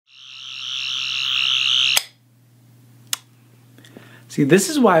See, this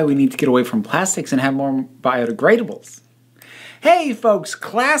is why we need to get away from plastics and have more biodegradables. Hey folks,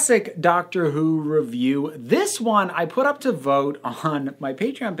 classic Doctor Who review. This one I put up to vote on my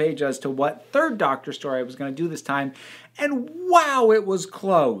Patreon page as to what third Doctor story I was going to do this time. And wow, it was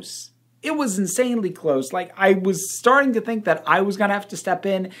close. It was insanely close. Like, I was starting to think that I was going to have to step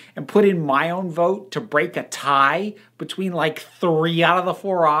in and put in my own vote to break a tie between like 3 out of the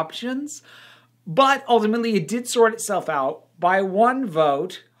 4 options. But ultimately it did sort itself out by 1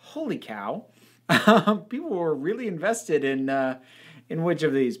 vote. Holy cow. People were really invested in which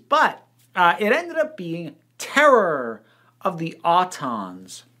of these. But it ended up being Terror of the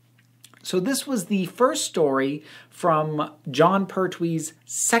Autons. So this was the first story from Jon Pertwee's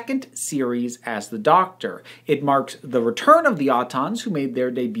 2nd series as the Doctor. It marks the return of the Autons, who made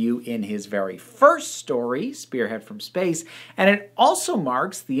their debut in his very first story, Spearhead from Space, and it also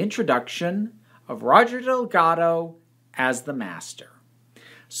marks the introduction of Roger Delgado as the Master.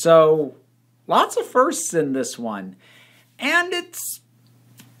 So, lots of firsts in this one. And it's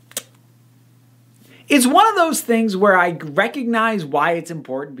one of those things where I recognize why it's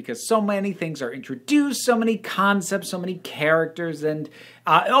important, because so many things are introduced, so many concepts, so many characters, and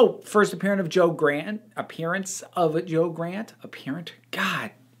first appearance of Joe Grant.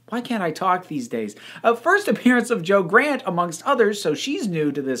 God, why can't I talk these days? First appearance of Joe Grant, amongst others, so she's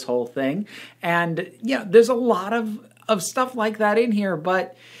new to this whole thing. And, yeah, there's a lot of stuff like that in here,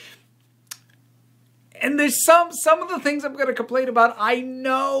 but... And there's some of the things I'm going to complain about, I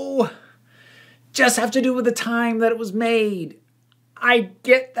know, just have to do with the time that it was made. I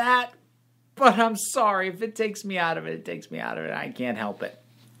get that, but I'm sorry. If it takes me out of it, it takes me out of it. I can't help it.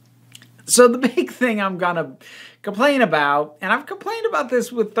 So the big thing I'm going to complain about, and I've complained about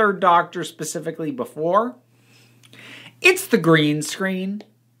this with Third Doctor specifically before, it's the green screen,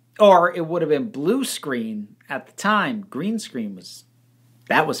 or it would have been blue screen at the time. Green screen was...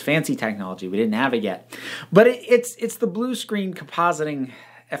 That was fancy technology. We didn't have it yet. But it's the blue screen compositing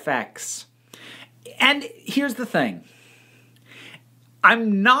effects. And here's the thing.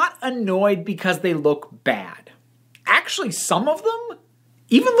 I'm not annoyed because they look bad. Actually, some of them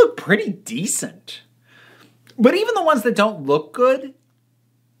even look pretty decent. But even the ones that don't look good,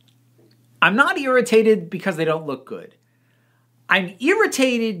 I'm not irritated because they don't look good. I'm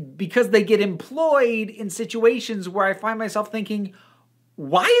irritated because they get employed in situations where I find myself thinking,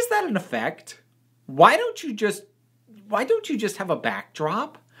 why is that an effect? Why don't you just have a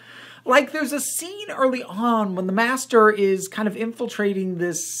backdrop? Like, there's a scene early on when the Master is kind of infiltrating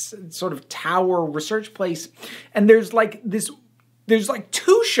this sort of tower research place, and there's like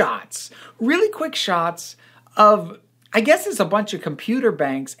 2 shots, really quick shots of, I guess it's a bunch of computer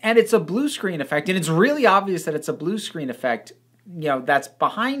banks, and it's a blue screen effect, and it's really obvious that it's a blue screen effect, that's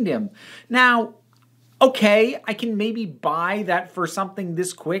behind him. Now, okay, I can maybe buy that for something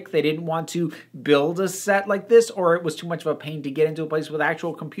this quick. They didn't want to build a set like this, or it was too much of a pain to get into a place with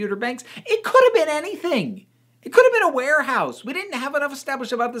actual computer banks. It could have been anything. It could have been a warehouse. We didn't have enough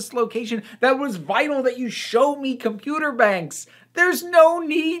established about this location that was vital that you show me computer banks. There's no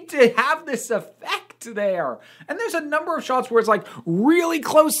need to have this effect there. And there's a number of shots where it's like really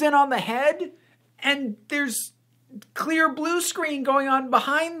close in on the head, and there's clear blue screen going on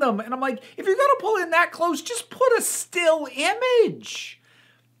behind them. And I'm like, if you're going to pull in that close, just put a still image.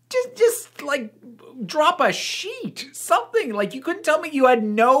 Just like drop a sheet, something. Like, you couldn't tell me you had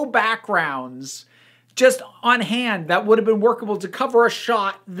no backgrounds just on hand that would have been workable to cover a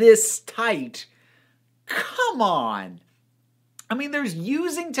shot this tight. Come on. I mean, there's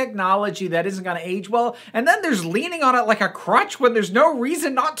using technology that isn't going to age well, and then there's leaning on it like a crutch when there's no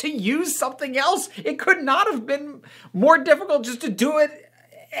reason not to use something else. It could not have been more difficult just to do it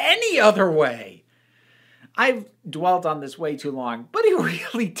any other way. I've dwelt on this way too long, but it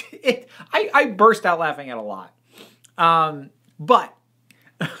really did. I burst out laughing at a lot. But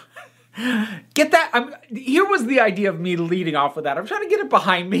get that. Here was the idea of me leading off with that. I'm trying to get it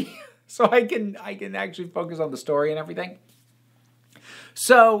behind me so I can actually focus on the story and everything.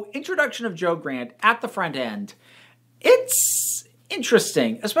 So, introduction of Joe Grant at the front end. It's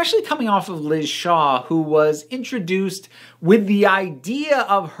interesting, especially coming off of Liz Shaw, who was introduced with the idea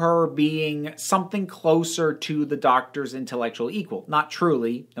of her being something closer to the Doctor's intellectual equal. Not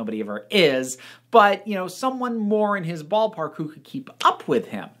truly, nobody ever is, but, someone more in his ballpark who could keep up with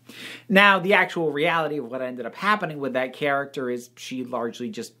him. Now, the actual reality of what ended up happening with that character is she largely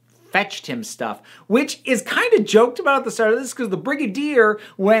just fetched him stuff, which is kind of joked about at the start of this because the Brigadier,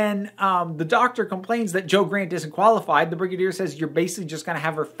 when the doctor complains that Joe Grant isn't qualified, the Brigadier says you're basically just going to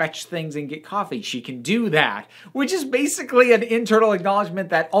have her fetch things and get coffee. She can do that, which is basically an internal acknowledgement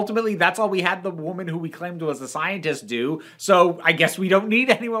that ultimately that's all we had the woman who we claimed was a scientist do, so I guess we don't need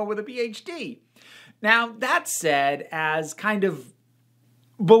anyone with a PhD. Now, that said, as kind of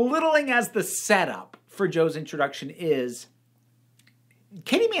belittling as the setup for Joe's introduction is,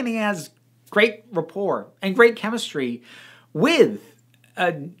 Katie Manning has great rapport and great chemistry with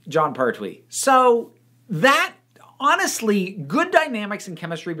John Pertwee. So that, honestly, good dynamics and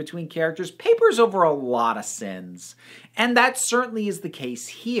chemistry between characters papers over a lot of sins. And that certainly is the case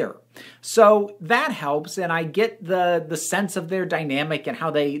here. So that helps, and I get the sense of their dynamic and how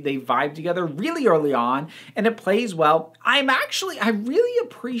they vibe together really early on, and it plays well. I really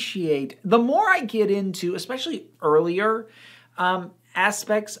appreciate, the more I get into, especially earlier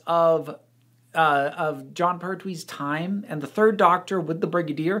aspects of John Pertwee's time and the Third Doctor with the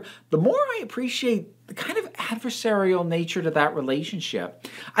Brigadier, the more I appreciate the kind of adversarial nature to that relationship.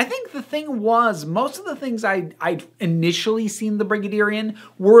 I think the thing was, most of the things I'd initially seen the Brigadier in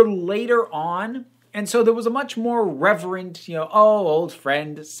were later on, and so there was a much more reverent, old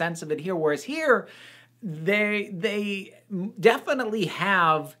friend sense of it here, whereas here, they definitely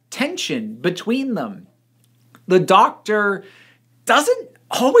have tension between them. The Doctor doesn't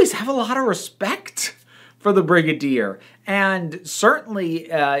always have a lot of respect for the Brigadier, and certainly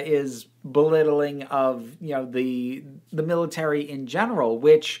is belittling of the military in general,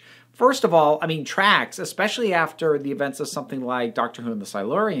 which, first of all, tracks, especially after the events of something like Doctor Who and the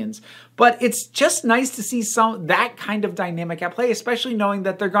Silurians. But it's just nice to see that kind of dynamic at play, especially knowing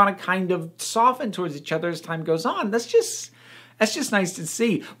that they're going to kind of soften towards each other as time goes on. That's just nice to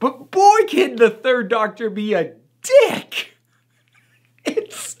see. But boy, can the Third Doctor be a dick!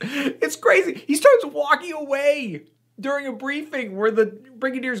 It's crazy. He starts walking away during a briefing where the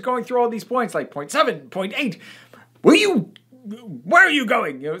Brigadier's going through all these points, like point 7, point 8. Where are you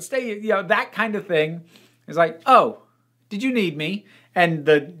going? That kind of thing. It's like, oh, did you need me? And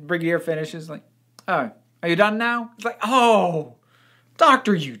the Brigadier finishes like, oh, are you done now? It's like, oh,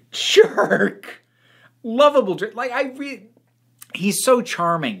 Doctor, you jerk. Lovable jerk. He's so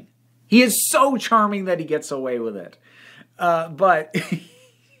charming. He is so charming that he gets away with it. But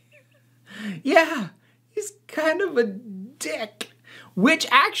yeah, he's kind of a dick, which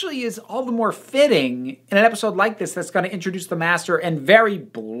actually is all the more fitting in an episode like this that's going to introduce the Master and very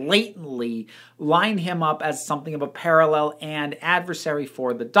blatantly line him up as something of a parallel and adversary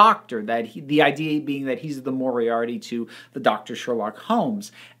for the Doctor, the idea being that he's the Moriarty to the Dr. Sherlock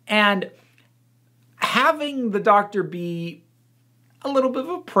Holmes. And having the Doctor be a little bit of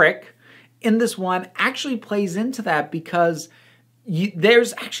a prick in this one actually plays into that because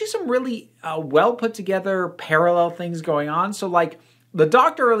there's actually some really well put together parallel things going on. So like the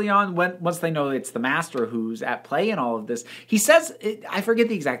Doctor early on, once they know it's the Master who's at play in all of this, he says, I forget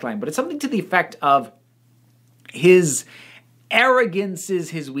the exact line, but it's something to the effect of his arrogance is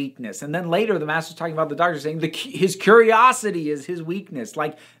his weakness. And then later the Master's talking about the Doctor saying his curiosity is his weakness.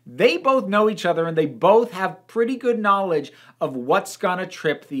 Like they both know each other and they both have pretty good knowledge of what's gonna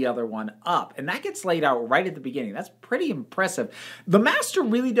trip the other one up. And that gets laid out right at the beginning. That's pretty impressive. The Master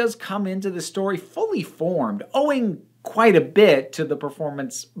really does come into the story fully formed, owing quite a bit to the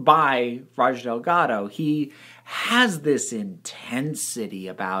performance by Roger Delgado. He has this intensity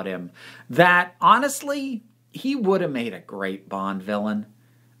about him that honestly, he would have made a great Bond villain.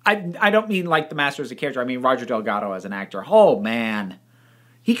 I don't mean like the Master as a character. I mean Roger Delgado as an actor. Oh, man.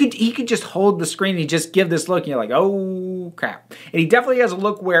 He could just hold the screen and he'd just give this look and you're like, oh, crap. And he definitely has a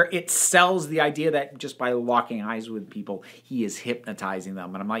look where it sells the idea that just by locking eyes with people, he is hypnotizing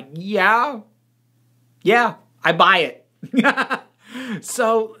them. And I'm like, yeah, I buy it.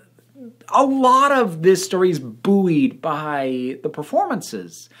 So a lot of this story is buoyed by the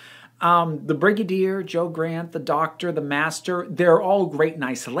performances. The Brigadier, Joe Grant, the Doctor, the Master, they're all great in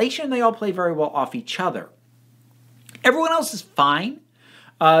isolation. They all play very well off each other. Everyone else is fine,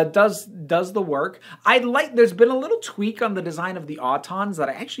 does the work. There's been a little tweak on the design of the Autons that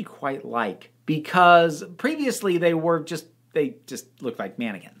I actually quite like, because previously they just looked like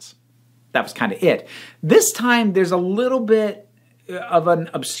mannequins. That was kind of it. This time there's a little bit of an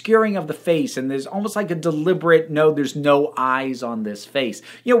obscuring of the face, and there's almost like a deliberate, no, there's no eyes on this face,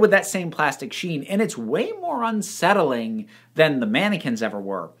 with that same plastic sheen, and it's way more unsettling than the mannequins ever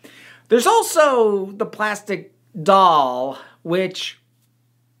were. There's also the plastic doll, which,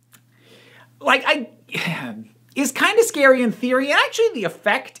 is kind of scary in theory, and actually the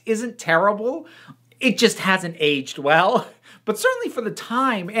effect isn't terrible. It just hasn't aged well. but certainly for the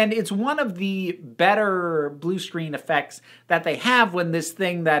time, and it's one of the better blue screen effects that they have when this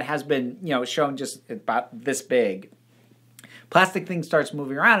thing that has been, shown just about this big, plastic thing starts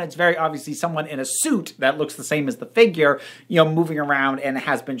moving around. It's very obviously someone in a suit that looks the same as the figure, moving around and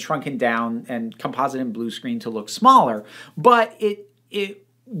has been shrunken down and composite in blue screen to look smaller. But it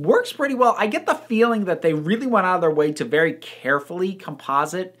works pretty well. I get the feeling that they really went out of their way to very carefully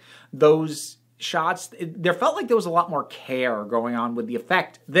composite those shots. There felt like there was a lot more care going on with the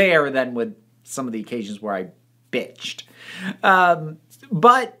effect there than with some of the occasions where I bitched.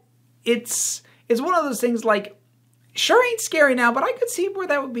 But it's one of those things like, sure ain't scary now, but I could see where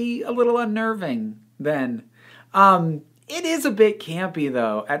that would be a little unnerving then. It is a bit campy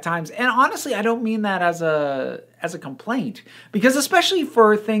though at times, and honestly, I don't mean that as a complaint, because especially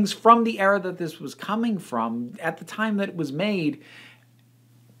for things from the era that this was coming from, at the time that it was made,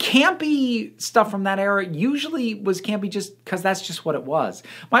 campy stuff from that era usually was campy just because that's just what it was.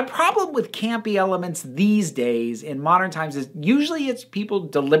 My problem with campy elements these days in modern times is usually it's people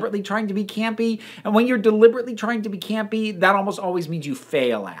deliberately trying to be campy, and when you're deliberately trying to be campy, that almost always means you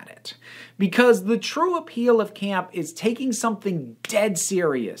fail at it. Because the true appeal of camp is taking something dead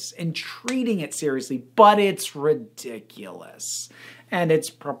serious and treating it seriously, but it's ridiculous and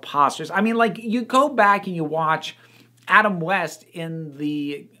it's preposterous. I mean, like, you go back and you watch Adam West in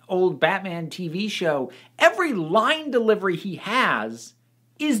the old Batman TV show, every line delivery he has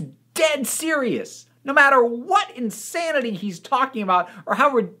is dead serious. No matter what insanity he's talking about or how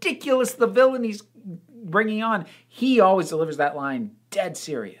ridiculous the villain he's bringing on, he always delivers that line dead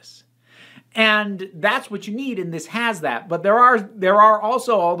serious. And that's what you need, and this has that. But there are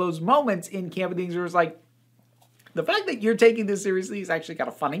also all those moments in campy things where it's like, the fact that you're taking this seriously is actually kind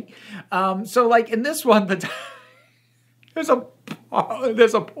of funny. So like in this one, there's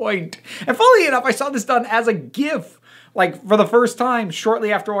a point. And funnily enough, I saw this done as a GIF, like for the first time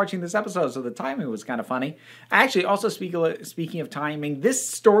shortly after watching this episode, so the timing was kind of funny. Actually, also speaking of timing, this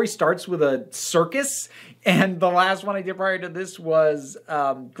story starts with a circus, and the last one I did prior to this was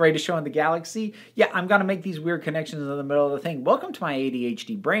Greatest Show in the Galaxy. Yeah, I'm going to make these weird connections in the middle of the thing. Welcome to my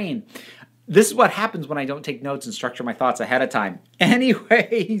ADHD brain. This is what happens when I don't take notes and structure my thoughts ahead of time.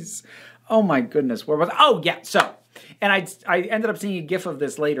 Anyways, oh my goodness, where was I? Oh, yeah, so... And I ended up seeing a GIF of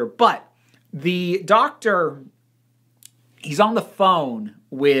this later, but the doctor, he's on the phone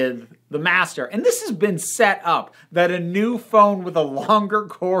with the master, and this has been set up that a new phone with a longer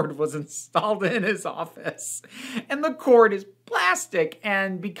cord was installed in his office. And the cord is plastic,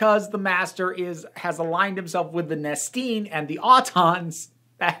 and because the master has aligned himself with the Nestine and the Autons,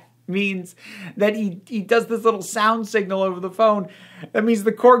 that means that he does this little sound signal over the phone. That means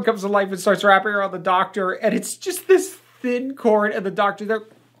the cord comes to life and starts wrapping around the doctor, and it's just this thin cord, and the doctor there.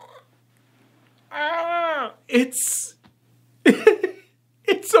 It's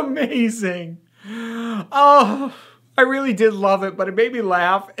it's amazing. Oh, I really did love it, but it made me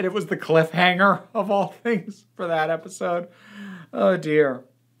laugh, and it was the cliffhanger of all things for that episode. Oh dear.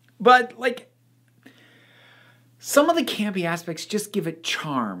 But like, some of the campy aspects just give it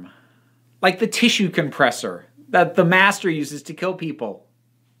charm. Like the tissue compressor that the master uses to kill people,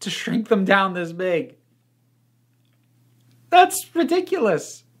 to shrink them down this big. That's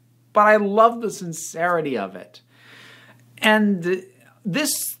ridiculous. But I love the sincerity of it. And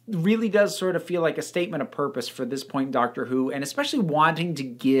this really does sort of feel like a statement of purpose for this point in Doctor Who, and especially wanting to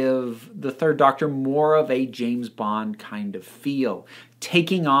give the Third Doctor more of a James Bond kind of feel.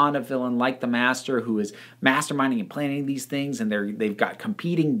 Taking on a villain like the Master, who is masterminding and planning these things, and they've got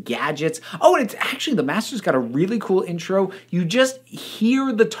competing gadgets. Oh, and it's actually, the Master's got a really cool intro. You just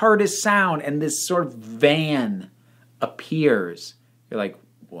hear the TARDIS sound, and this sort of van appears. You're like,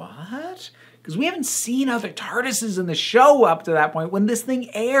 what? Because we haven't seen other TARDISes in the show up to that point when this thing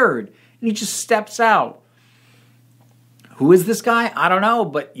aired. And he just steps out. Who is this guy? I don't know,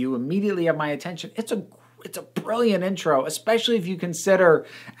 but you immediately have my attention. It's a brilliant intro, especially if you consider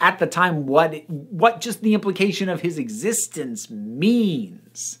at the time what just the implication of his existence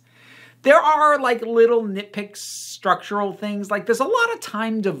means. There are like little nitpick structural things. Like there's a lot of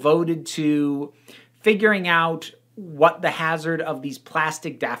time devoted to figuring out what the hazard of these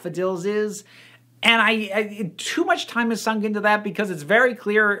plastic daffodils is. And too much time is sunk into that because it's very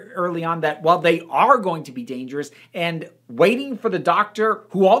clear early on that while they are going to be dangerous, and waiting for the Doctor,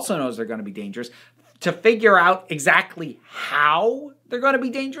 who also knows they're going to be dangerous, to figure out exactly how they're going to be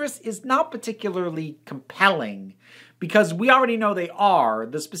dangerous is not particularly compelling, because we already know they are.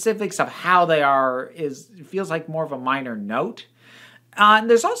 The specifics of how they are feels like more of a minor note. And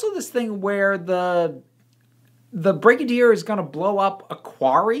there's also this thing where the Brigadier is going to blow up a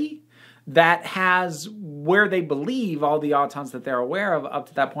quarry that has where they believe all the Autons that they're aware of up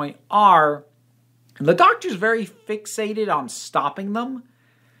to that point are. The Doctor's very fixated on stopping them.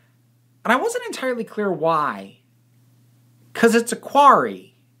 And I wasn't entirely clear why. Because it's a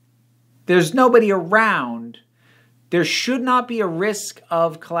quarry. There's nobody around. There should not be a risk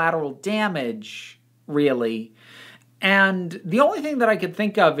of collateral damage, really. And the only thing that I could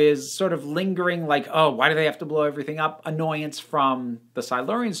think of is sort of lingering, like, oh, why do they have to blow everything up? Annoyance from the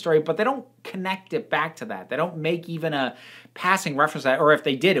Silurian story, but they don't connect it back to that. They don't make even a passing reference to that, or if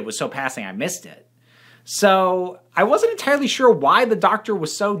they did, it was so passing I missed it. So I wasn't entirely sure why the Doctor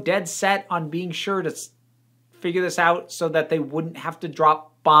was so dead set on being sure to figure this out so that they wouldn't have to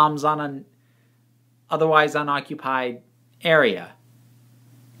drop bombs on an otherwise unoccupied area.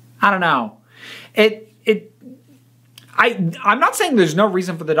 I don't know. I'm not saying there's no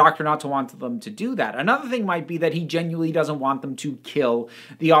reason for the Doctor not to want them to do that. Another thing might be that he genuinely doesn't want them to kill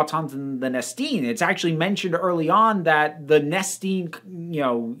the Autons and the Nestine. It's actually mentioned early on that the Nestine,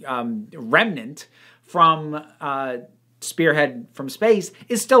 remnant from Spearhead from space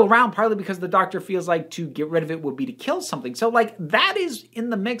is still around, partly because the Doctor feels like to get rid of it would be to kill something. So, like, that is in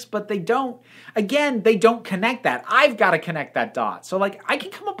the mix, but they don't connect that. I've got to connect that dot. So, like, I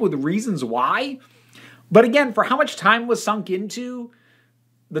can come up with reasons why. But again, for how much time was sunk into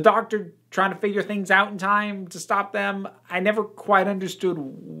the Doctor trying to figure things out in time to stop them, I never quite understood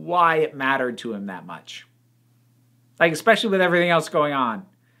why it mattered to him that much. Like, especially with everything else going on.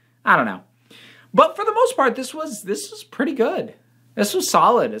 I don't know. But for the most part, this was pretty good. This was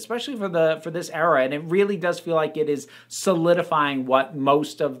solid, especially for this era, and it really does feel like it is solidifying what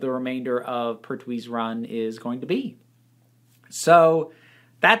most of the remainder of Pertwee's run is going to be. So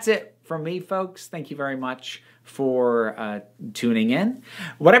that's it from me, folks. Thank you very much for tuning in.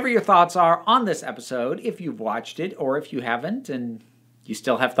 Whatever your thoughts are on this episode, if you've watched it or if you haven't and you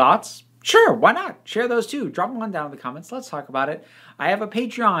still have thoughts, sure, why not? Share those too. Drop them on down in the comments. Let's talk about it. I have a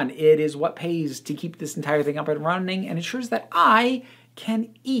Patreon. It is what pays to keep this entire thing up and running and ensures that I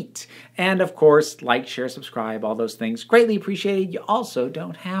can eat. And of course, like, share, subscribe, all those things. Greatly appreciated. You also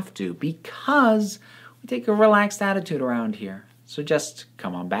don't have to because we take a relaxed attitude around here. So just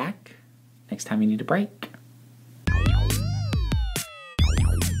come on back next time you need a break.